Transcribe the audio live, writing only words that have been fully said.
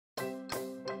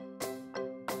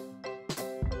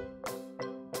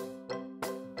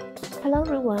Hello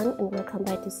everyone and welcome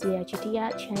back to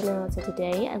CLGTart channel. So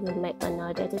today I will make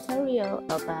another tutorial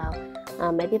about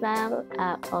Medibang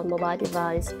app on mobile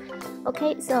device.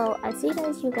 Okay, so I see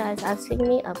that you guys asking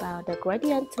me about the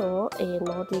gradient tool in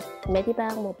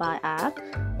Medibang mobile app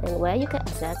and where you can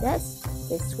access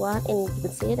this one. And you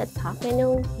can see the top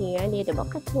menu here near the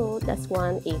bucket tool. That's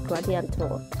one is gradient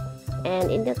tool. And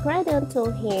in the gradient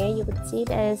tool here, you can see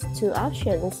there's two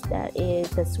options. That is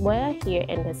the square here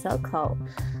and the circle.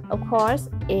 Of course,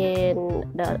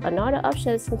 in the another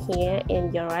options here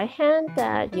in your right hand,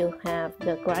 that you have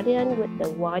the gradient with the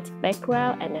white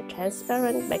background and a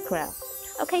transparent background.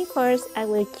 Okay, first I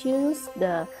will choose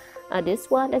the this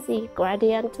one as the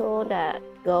gradient tool that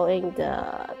going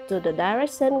to the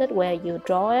direction that where you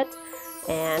draw it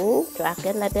and drag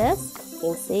it like this. You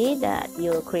can see that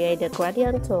you create the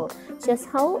gradient tool. Just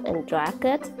hold and drag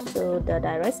it to the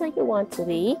direction you want to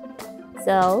be.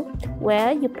 So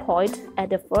where you point at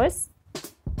the first,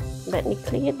 let me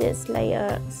clear this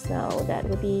layer so that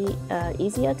will be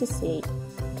easier to see.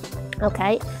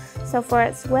 Okay, so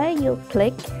first where you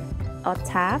click or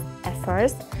tap at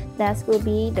first, that will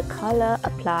be the color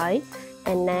applied.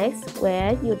 And next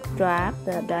where you drag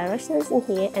the directions in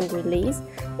here and release,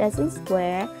 that is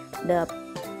where the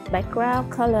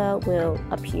background color will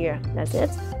appear. That's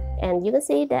it. And you can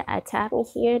see that I tap in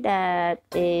here, that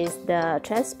is the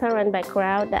transparent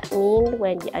background. That means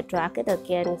when I drag it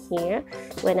again here,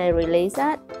 when I release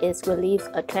that, it will leave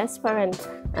a transparent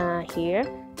here.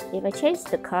 If I change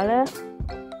the color,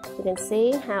 you can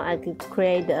see how I could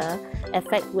create the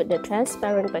effect with the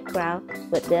transparent background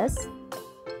with this.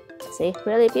 See,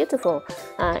 really beautiful.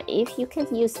 If you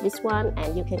can use this one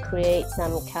and you can create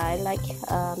some kind like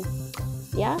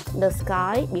the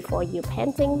sky before you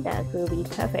painting, that will be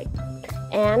perfect.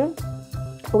 And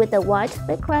with the white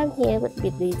background here would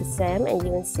be the same, and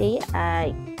you can see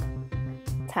I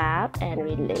tap and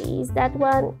release that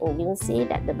one, and you can see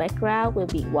that the background will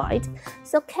be white.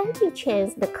 So can you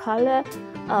change the color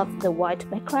of the white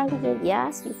background here?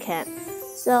 Yes, you can.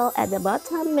 So at the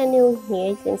bottom menu here,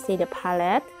 you can see the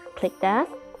palette. Click that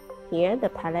here, the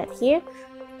palette here.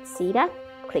 See that?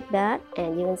 Click that,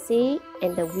 and you can see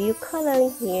in the view color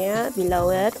here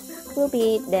below it will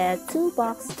be the two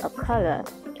boxes of color.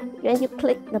 When you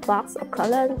click the box of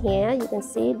color here, you can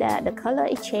see that the color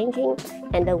is changing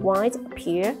and the white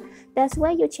appear. That's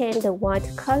where you change the white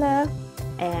color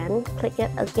and click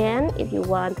it again. If you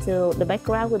want to, the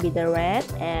background will be the red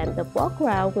and the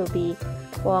foreground will be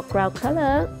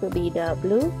color will be the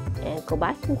blue. And go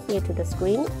back to here to the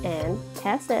screen and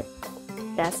test it.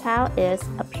 That's how it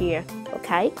appears.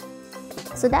 Okay,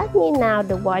 so that means now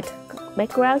the white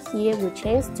background here will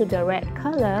change to the red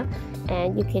color,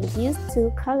 and you can use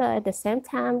two colors at the same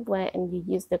time when you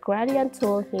use the gradient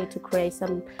tool here to create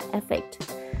some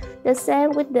effect. The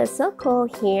same with the circle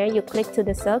here. You click to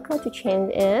the circle to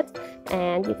change it,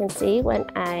 and you can see when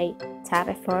I tap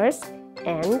it first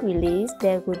and release,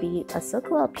 there will be a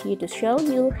circle up here to show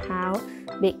you how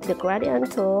big the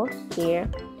gradient tool here,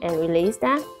 and release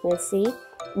that. You'll see,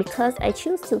 because I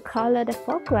choose to color the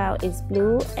foreground is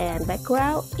blue and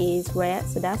background is red,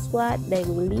 so that's why they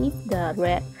will leave the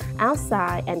red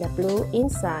outside and the blue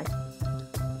inside.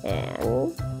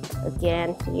 And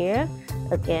again here,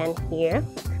 again here.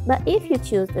 But if you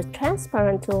choose the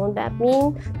transparent tool, that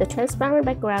means the transparent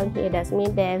background here, that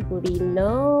means there will be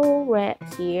no red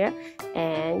here,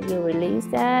 and you release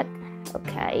that.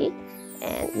 Okay,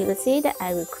 and you can see that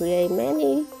I will create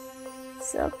many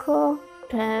circle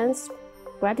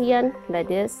gradient like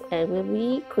this, and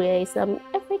we create some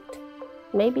effect.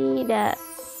 Maybe that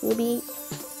will be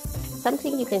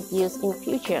something you can use in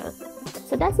future.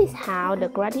 So that is how the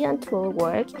gradient tool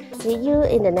works. See you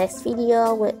in the next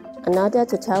video with another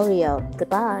tutorial.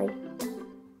 Goodbye.